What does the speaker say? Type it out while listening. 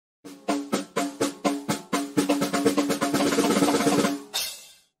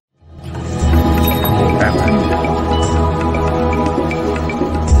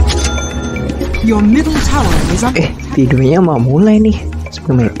Videonya mau mulai nih.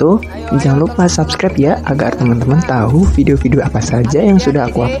 Sebelum itu, jangan lupa subscribe ya, agar teman-teman tahu video-video apa saja yang sudah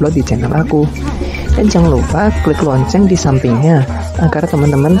aku upload di channel aku. Dan jangan lupa klik lonceng di sampingnya, agar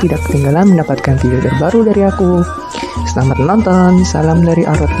teman-teman tidak ketinggalan mendapatkan video terbaru dari aku. Selamat menonton, salam dari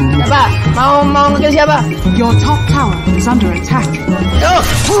Roti. Pak, mau ngekill siapa? Your top tower is under attack.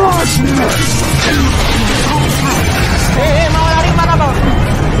 Mau lari mana, Bang?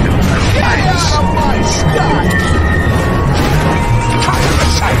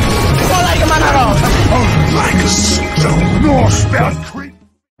 Mau lari kemana, Bang?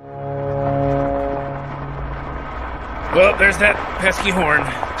 Well, there's that pesky horn.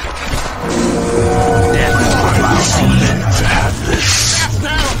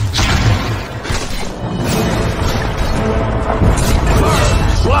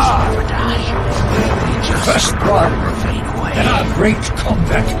 First blood, and our great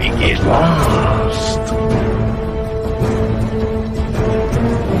combat begins.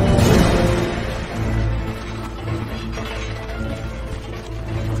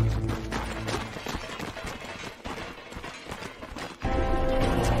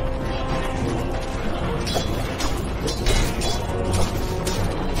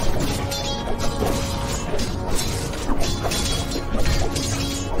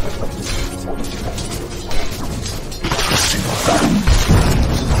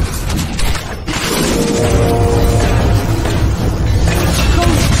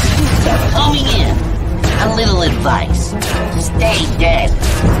 Coming in. A little advice. Stay dead.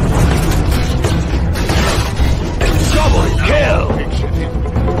 Double kill!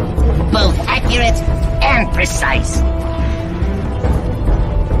 Both accurate and precise.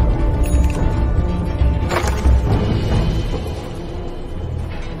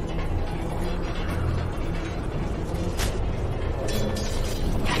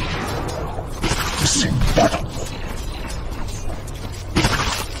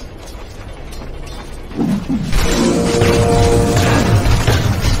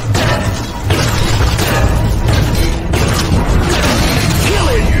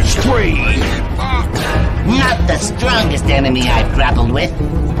 Not the strongest enemy I've grappled with.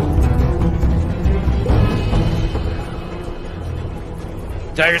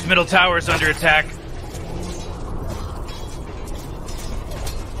 Dire's middle tower is under attack.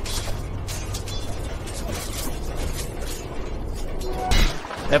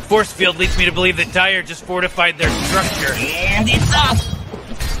 That force field leads me to believe that Dire just fortified their structure. And it's off!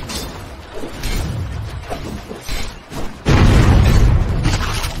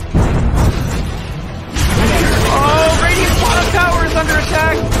 Tower is under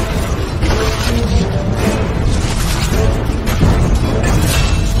attack!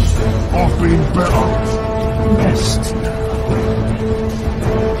 I've been better. Rest.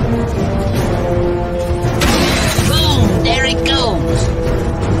 Boom! There it goes!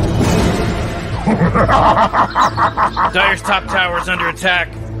 Dire's top tower is under attack.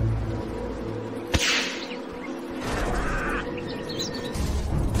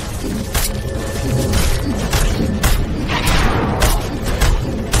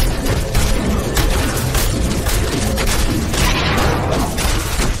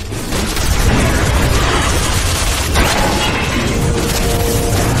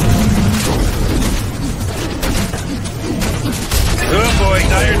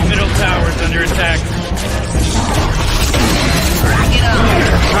 Dire's middle tower is under attack. Rock it on!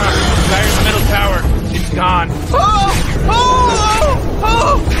 Dire's middle tower, it's gone.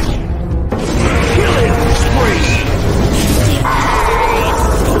 Killing spree!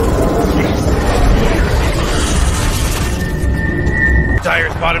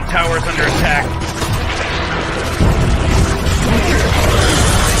 Dire's bottom tower is under attack.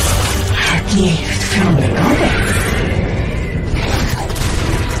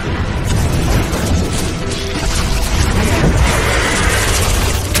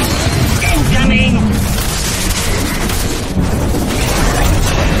 Incoming!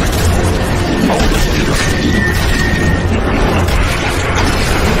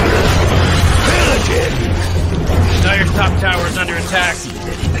 Dire's top tower is under attack.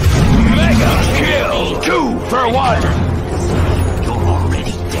 Mega kill! 2 for 1! You're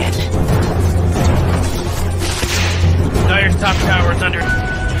already dead. Dire's top tower is under attack.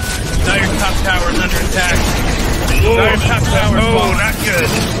 Dire's top tower is falling. not good.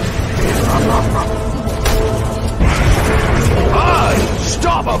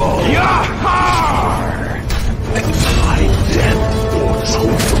 Unstoppable! Yahar! I'm dead or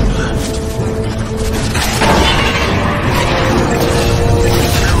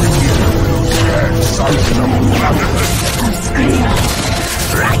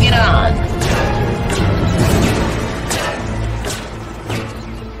Rock it on!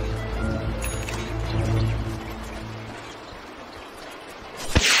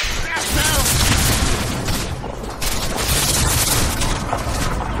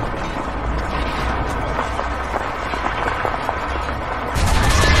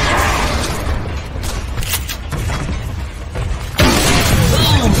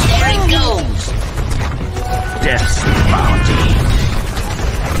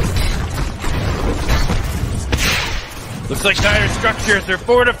 Looks like dire structures are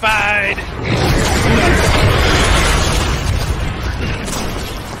fortified.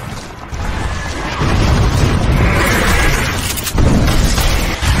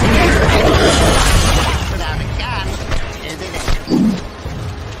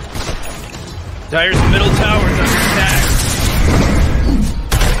 Dire's middle tower is under attack.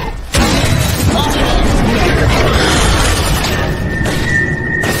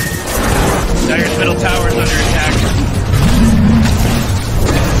 Dire's middle tower is under attack.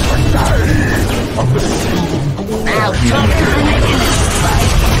 Now,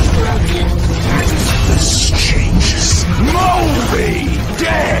 This changes. Moby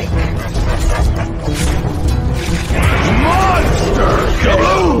dead! Monster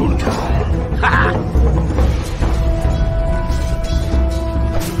kaboom!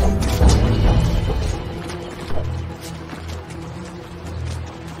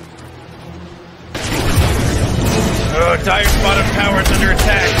 Dire's bottom tower is under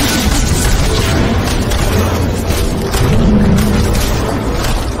attack.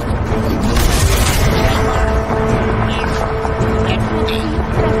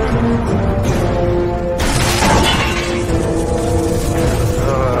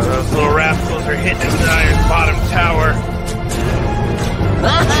 Those little rascals are hitting Dire's bottom tower.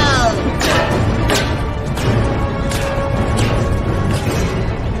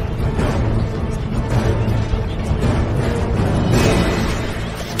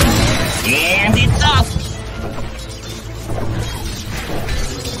 and it's off.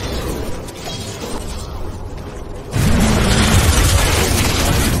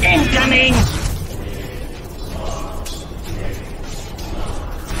 Incoming!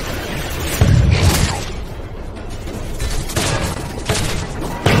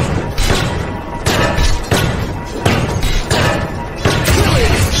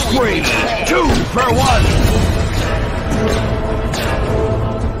 Spree! 2 for 1!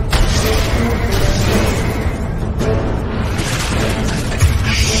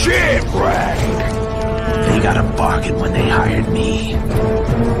 Shipwreck! They got a bargain when they hired me.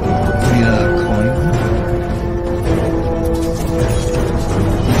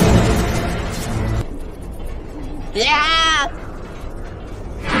 Yeah!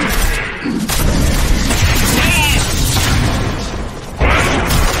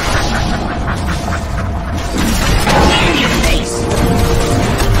 In your face!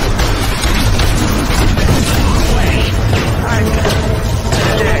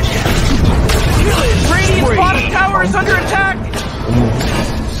 Radiant's bottom tower is under attack!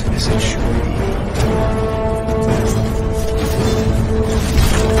 As it should be.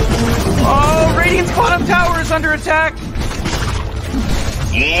 Oh, Radiant's bottom tower is under attack!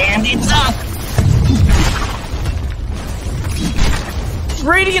 And it's up!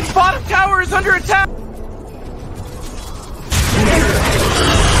 Radiant's bottom tower is under attack!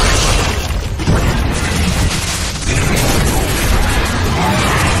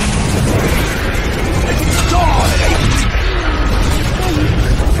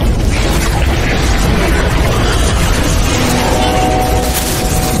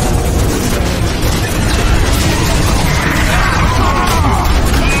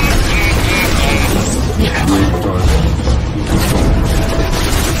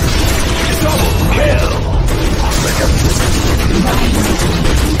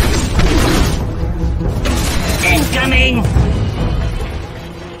 Incoming!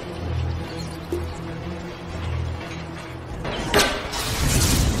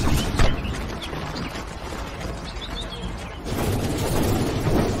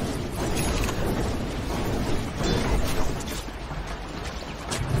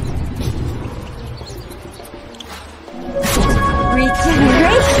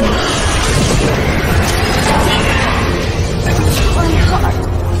 Regeneration! My heart.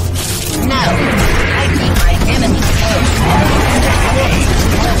 No! I keep my enemies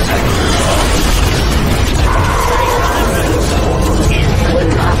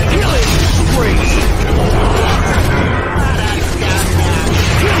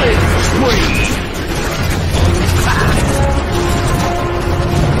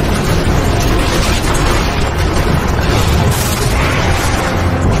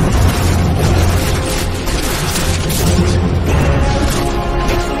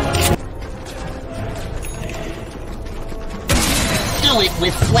do it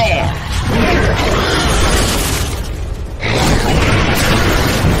with flair.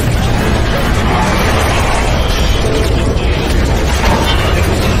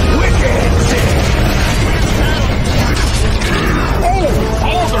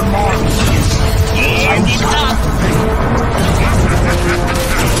 And it's up!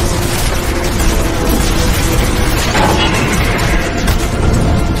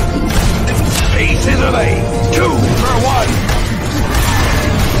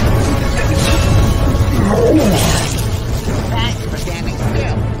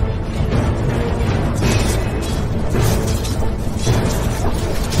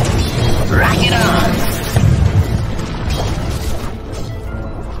 Rock it on!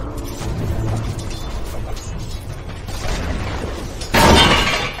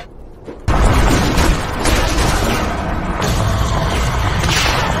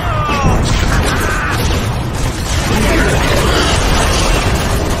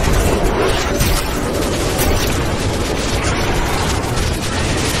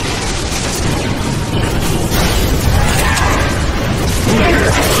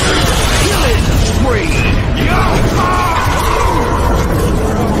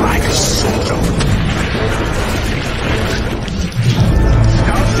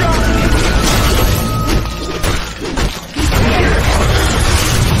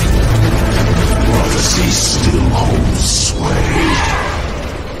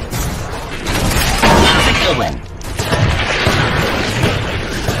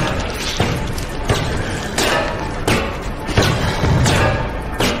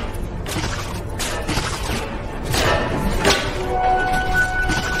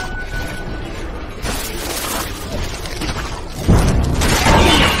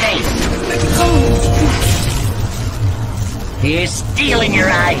 You're stealing your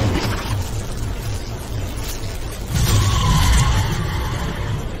eye.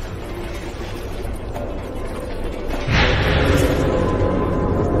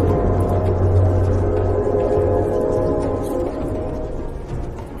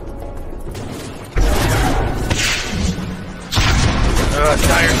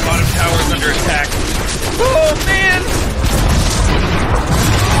 Dire's bottom tower is under attack. Oh, man!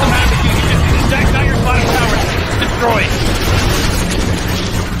 Somehow you can just attack Dire's bottom tower. Destroyed.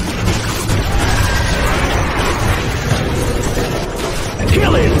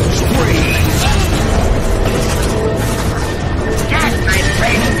 Killing spree! That, my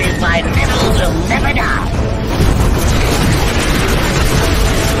friends, is why minerals will never die.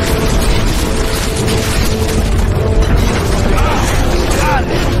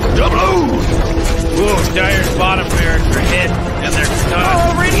 Double! Whoa, Dire's bottom barracks are hit, and they're stunned.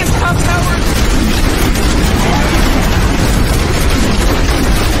 Oh, Radiant's top tower!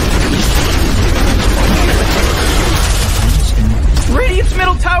 Radiant's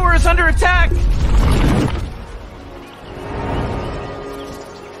middle tower is under attack!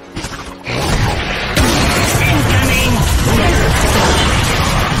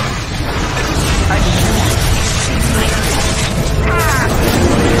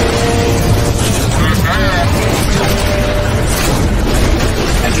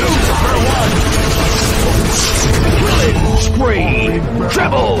 Spree!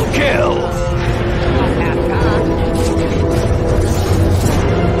 Triple kill!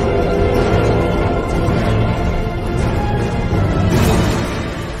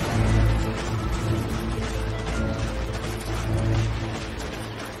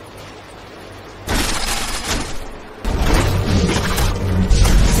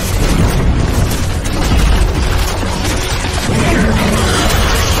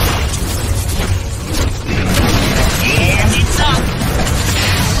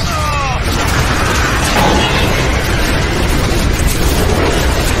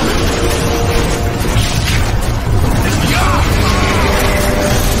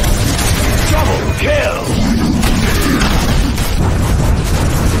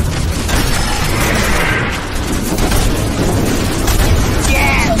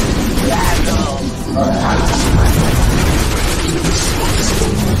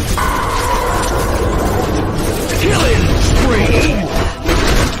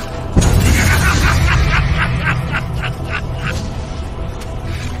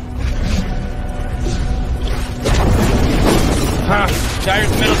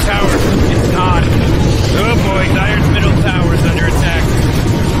 Dire's middle tower is gone. Oh boy, Dire's middle tower is under attack.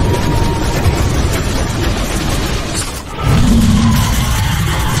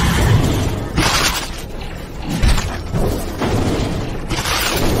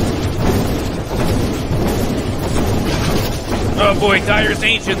 Oh boy, Dire's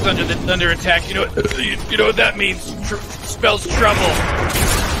Ancient's under attack. You know what that means? Spells trouble.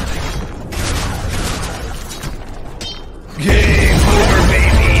 Game over,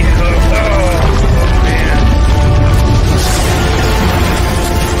 baby. Oh, man.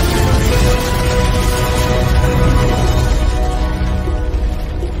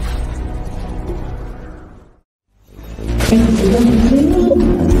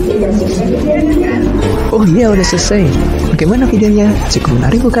 Oh iya, udah selesai. Bagaimana videonya? Cukup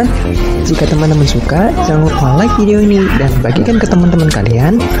menarik bukan? Jika teman-teman suka, jangan lupa like video ini dan bagikan ke teman-teman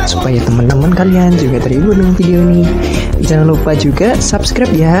kalian supaya teman-teman kalian juga terhibur dengan video ini. Jangan lupa juga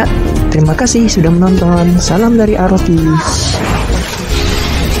subscribe ya. Terima kasih sudah menonton. Salam dari Roti.